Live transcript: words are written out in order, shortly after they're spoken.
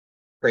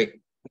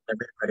Great.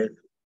 Everybody.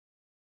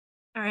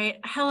 All right.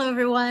 Hello,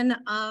 everyone.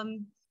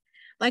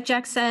 Like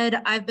Jack said,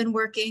 I've been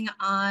working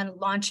on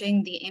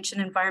launching the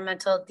Ancient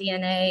Environmental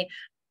DNA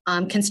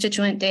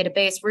constituent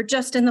database. We're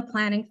just in the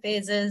planning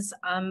phases.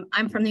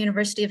 I'm from the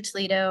University of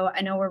Toledo. I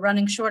know we're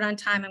running short on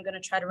time. I'm going to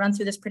try to run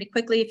through this pretty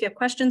quickly. If you have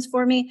questions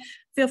for me,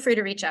 feel free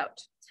to reach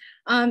out.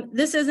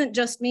 This isn't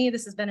just me.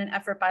 This has been an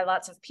effort by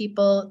lots of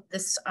people.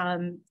 This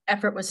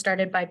effort was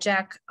started by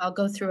Jack. I'll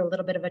go through a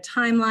little bit of a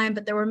timeline,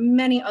 but there were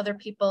many other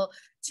people,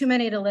 too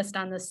many to list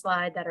on this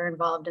slide, that are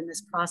involved in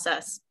this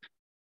process.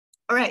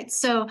 All right,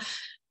 so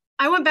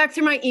I went back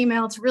through my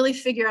email to really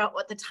figure out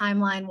what the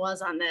timeline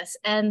was on this.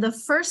 And the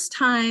first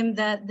time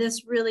that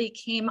this really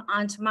came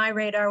onto my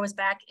radar was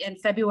back in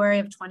February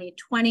of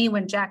 2020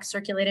 when Jack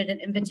circulated an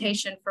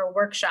invitation for a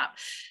workshop.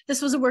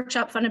 This was a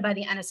workshop funded by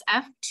the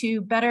NSF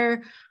to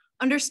better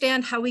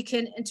understand how we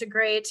can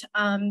integrate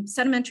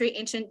sedimentary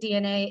ancient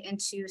DNA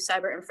into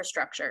cyber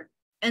infrastructure.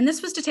 And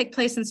this was to take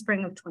place in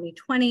spring of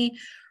 2020.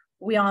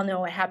 We all know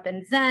what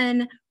happened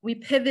then. We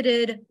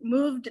pivoted,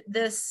 moved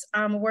this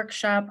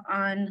workshop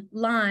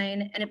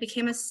online, and it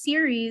became a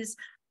series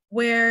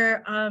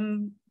where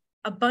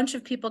a bunch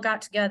of people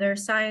got together,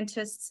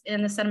 scientists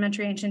in the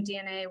sedimentary ancient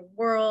DNA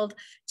world,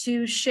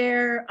 to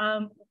share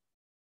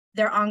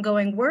their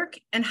ongoing work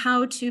and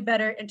how to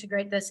better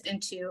integrate this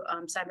into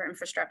cyber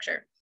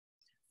infrastructure.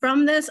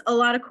 From this, a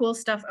lot of cool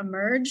stuff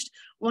emerged.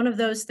 One of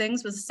those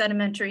things was a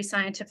Sedimentary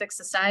Scientific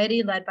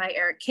Society led by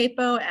Eric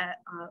Capo at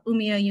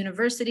Umea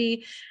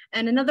University.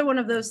 And another one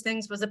of those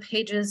things was a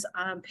PAGE's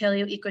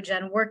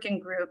Paleo-Ecogen working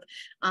group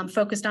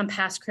focused on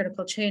past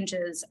critical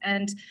changes.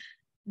 And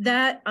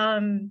that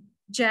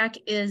Jack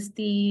is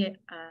the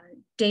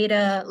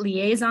data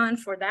liaison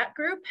for that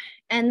group.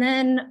 And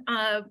then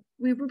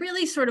we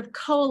really sort of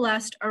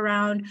coalesced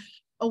around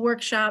a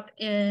workshop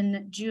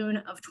in June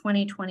of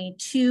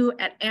 2022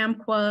 at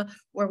AMQA,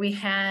 where we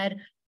had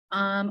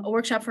a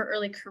workshop for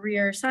early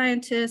career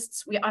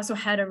scientists. We also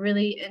had a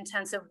really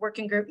intensive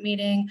working group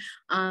meeting,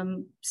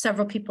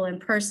 several people in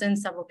person,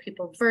 several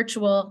people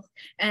virtual.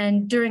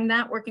 And during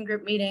that working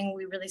group meeting,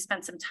 we really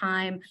spent some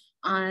time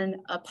on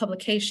a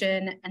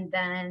publication and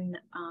then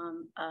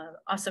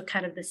also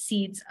kind of the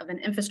seeds of an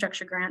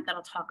infrastructure grant that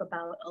I'll talk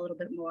about a little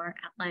bit more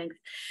at length.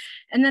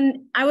 And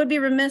then I would be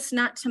remiss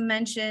not to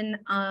mention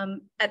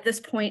at this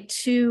point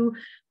too,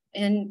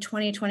 in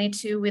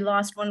 2022, we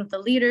lost one of the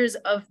leaders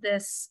of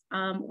this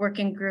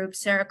working group,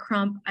 Sarah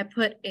Crump. I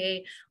put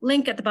a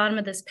link at the bottom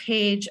of this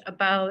page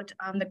about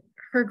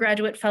her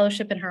graduate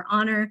fellowship in her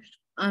honor.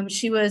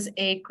 She was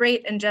a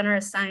great and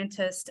generous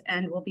scientist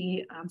and will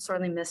be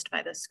sorely missed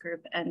by this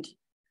group and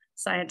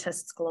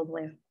scientists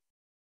globally.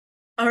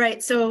 All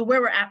right, so where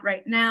we're at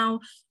right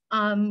now,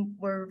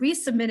 we're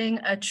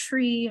resubmitting a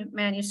TREE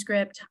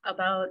manuscript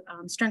about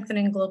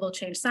strengthening global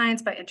change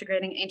science by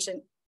integrating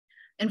ancient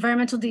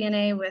environmental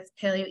DNA with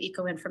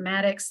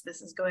paleo-eco-informatics.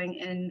 This is going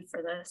in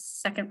for the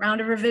second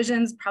round of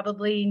revisions,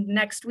 probably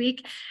next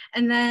week.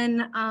 And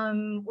then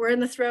we're in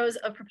the throes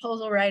of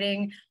proposal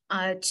writing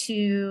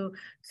to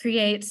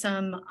create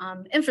some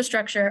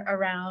infrastructure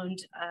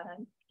around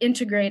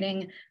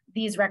integrating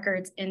these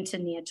records into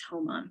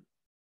Neotoma.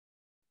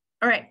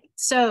 All right,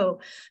 so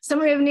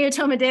summary of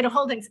Neotoma data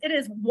holdings. It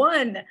is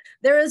one.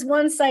 There is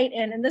one site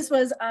in, and this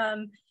was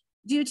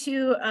due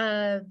to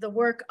the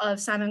work of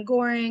Simon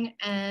Goring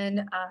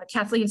and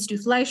Kathleen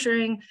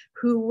Stoof-Leischering,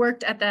 who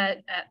worked at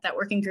that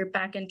working group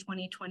back in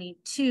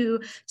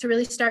 2022 to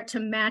really start to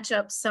match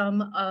up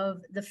some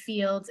of the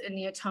fields in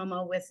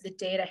Neotoma with the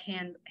data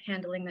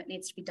handling that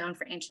needs to be done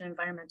for ancient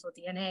environmental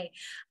DNA.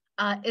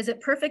 Is it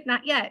perfect?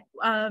 Not yet,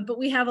 but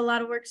we have a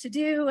lot of work to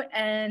do,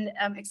 and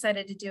I'm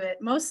excited to do it,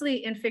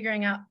 mostly in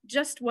figuring out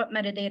just what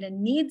metadata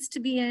needs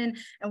to be in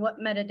and what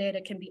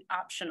metadata can be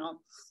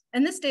optional.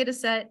 And this data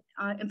set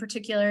in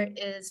particular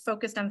is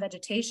focused on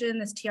vegetation.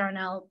 This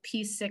TRNL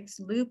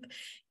P6 loop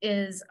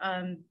is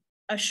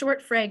a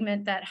short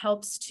fragment that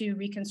helps to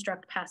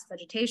reconstruct past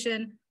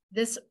vegetation.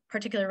 This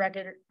particular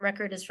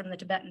record is from the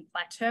Tibetan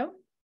Plateau.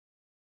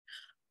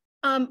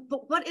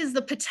 But what is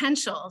the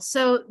potential?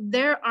 So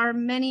there are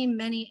many,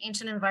 many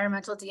ancient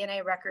environmental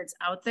DNA records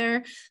out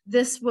there.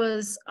 This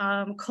was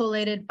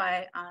collated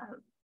by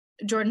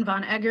Jordan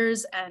von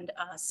Eggers and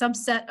a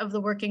subset of the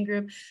working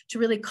group to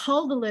really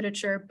cull the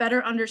literature,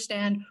 better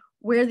understand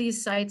where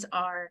these sites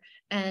are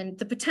and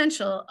the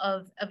potential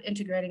of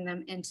integrating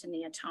them into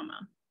Neotoma.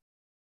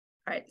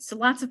 All right, so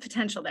lots of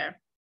potential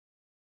there.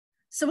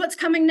 So what's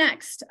coming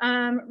next?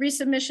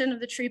 Resubmission of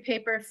the TREE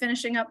paper,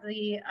 finishing up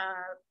the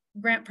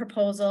grant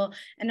proposal.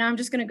 And now I'm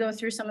just going to go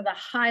through some of the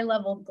high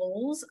level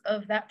goals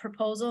of that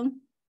proposal.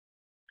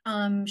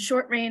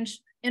 Short range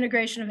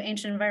integration of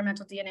ancient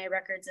environmental DNA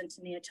records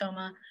into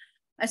Neotoma.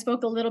 I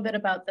spoke a little bit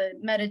about the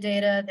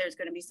metadata. There's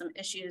going to be some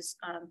issues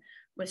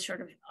with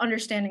sort of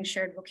understanding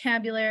shared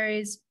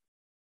vocabularies.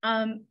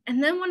 And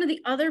then one of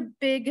the other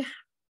big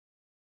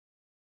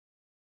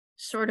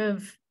sort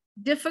of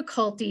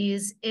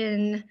difficulties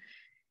in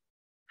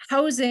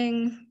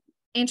housing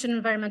ancient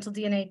environmental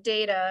DNA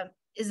data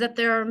is that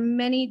there are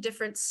many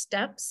different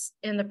steps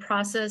in the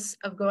process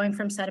of going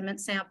from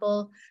sediment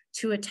sample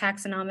to a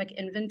taxonomic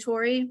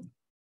inventory.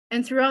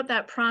 And throughout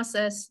that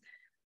process,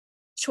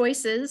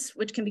 choices,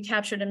 which can be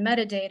captured in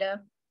metadata,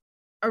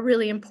 are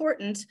really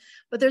important,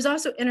 but there's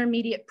also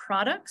intermediate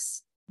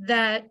products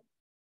that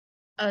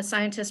a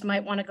scientist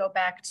might want to go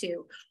back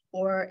to,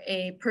 or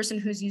a person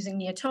who's using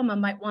Neotoma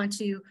might want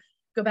to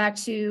go back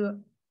to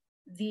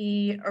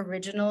the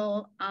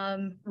original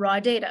raw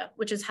data,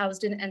 which is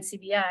housed in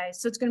NCBI.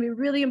 So it's going to be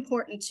really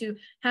important to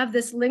have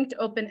this linked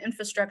open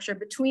infrastructure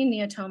between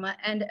Neotoma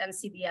and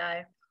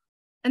NCBI.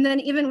 And then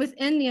even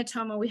within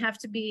Neotoma, we have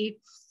to be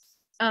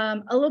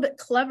a little bit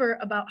clever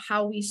about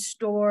how we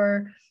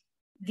store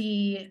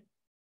the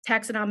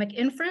taxonomic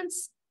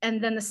inference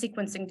and then the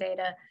sequencing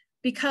data,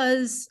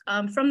 because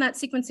from that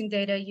sequencing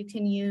data, you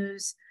can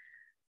use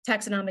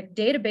taxonomic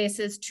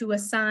databases to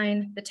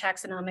assign the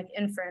taxonomic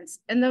inference.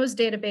 And those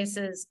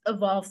databases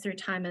evolve through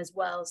time as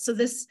well. So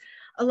this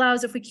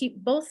allows, if we keep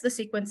both the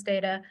sequence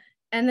data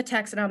and the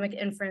taxonomic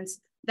inference,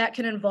 that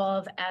can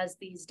evolve as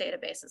these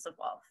databases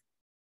evolve.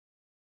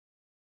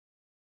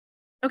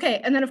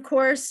 Okay, and then of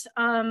course,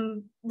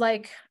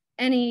 like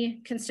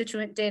any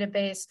constituent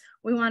database,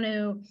 we want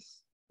to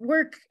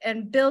work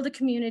and build a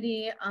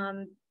community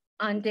on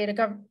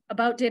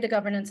about data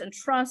governance and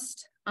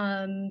trust,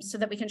 so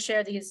that we can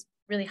share these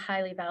really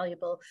highly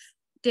valuable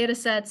data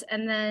sets,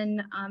 and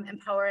then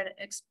empower and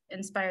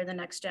inspire the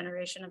next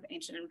generation of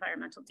ancient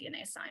environmental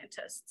DNA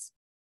scientists.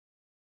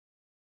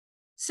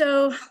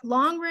 So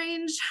long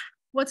range,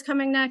 what's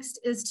coming next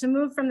is to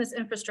move from this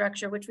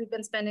infrastructure, which we've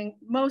been spending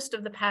most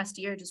of the past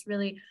year just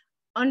really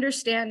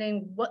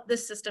understanding what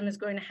this system is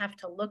going to have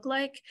to look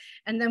like.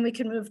 And then we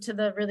can move to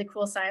the really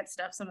cool science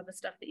stuff, some of the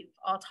stuff that you've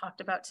all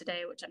talked about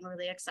today, which I'm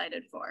really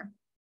excited for.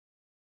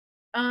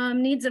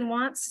 Needs and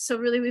wants. So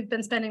really we've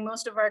been spending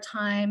most of our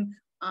time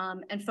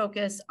and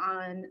focus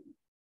on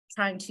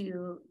trying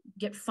to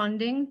get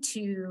funding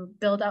to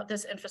build out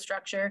this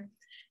infrastructure.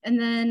 And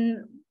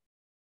then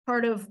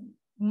part of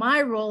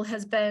my role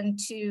has been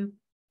to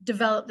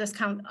develop this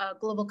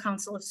Global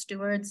Council of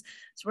Stewards.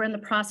 So we're in the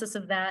process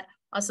of that,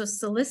 also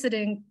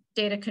soliciting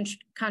data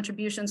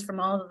contributions from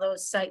all of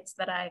those sites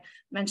that I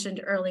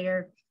mentioned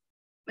earlier.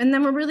 And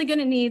then we're really going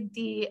to need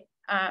the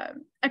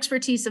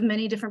expertise of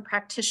many different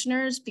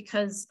practitioners,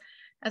 because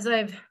as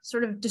I've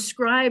sort of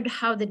described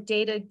how the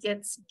data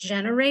gets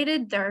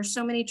generated, there are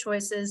so many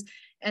choices,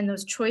 and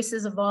those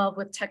choices evolve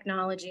with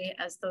technology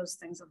as those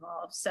things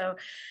evolve. So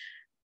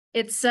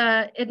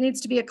it needs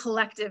to be a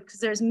collective,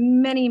 because there's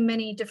many,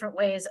 many different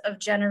ways of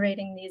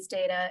generating these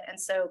data. And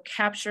so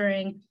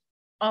capturing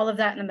all of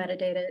that in the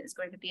metadata is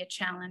going to be a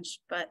challenge,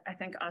 but I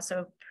think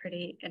also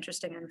pretty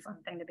interesting and fun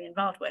thing to be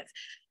involved with.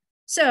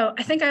 So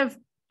I think I've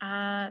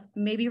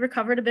maybe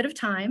recovered a bit of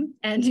time,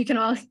 and you can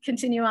all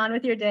continue on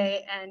with your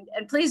day, and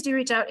please do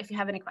reach out if you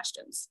have any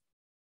questions.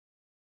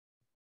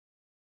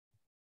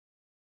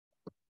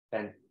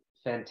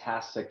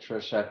 Fantastic,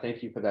 Trisha.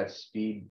 Thank you for that speed